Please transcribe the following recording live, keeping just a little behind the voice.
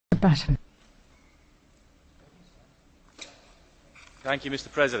Batten. Thank you,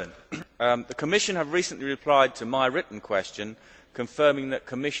 Mr. President. The Commission have recently replied to my written question confirming that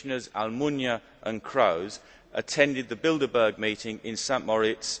Commissioners Almunia and Kroes attended the Bilderberg meeting in St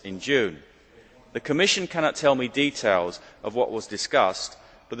Moritz in June. The Commission cannot tell me details of what was discussed,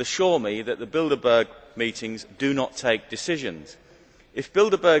 but assure me that the Bilderberg meetings do not take decisions. If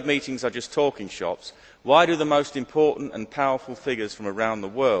Bilderberg meetings are just talking shops, why do the most important and powerful figures from around the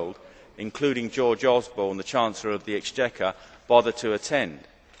world, including George Osborne, the Chancellor of the Exchequer, bother to attend?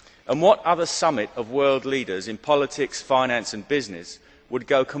 And what other summit of world leaders in politics, finance and business would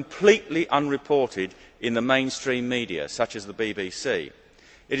go completely unreported in the mainstream media, such as the BBC?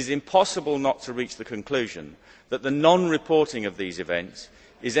 It is impossible not to reach the conclusion that the non-reporting of these events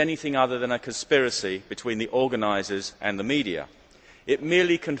is anything other than a conspiracy between the organisers and the media. It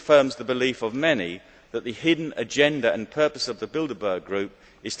merely confirms the belief of many that the hidden agenda and purpose of the Bilderberg Group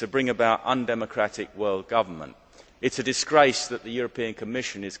is to bring about undemocratic world government. It is a disgrace that the European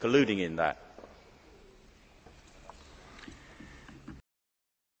Commission is colluding in that.